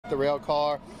the rail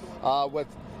car with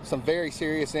some very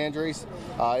serious injuries.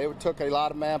 It took a lot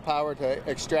of manpower to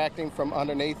extract him from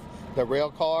underneath the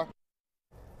rail car.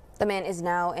 The man is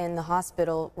now in the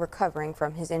hospital recovering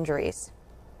from his injuries.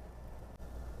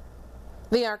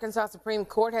 The Arkansas Supreme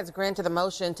Court has granted a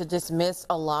motion to dismiss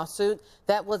a lawsuit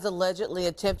that was allegedly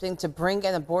attempting to bring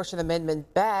an abortion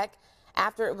amendment back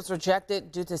after it was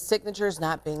rejected due to signatures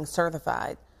not being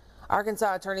certified.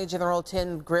 Arkansas Attorney General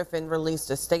Tim Griffin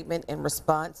released a statement in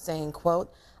response saying,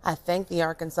 quote, "I thank the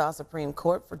Arkansas Supreme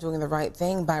Court for doing the right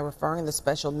thing by referring the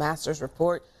special master's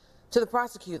report to the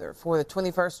prosecutor for the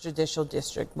 21st Judicial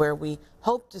District, where we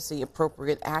hope to see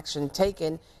appropriate action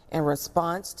taken in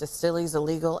response to Stilley's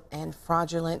illegal and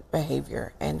fraudulent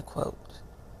behavior," end quote.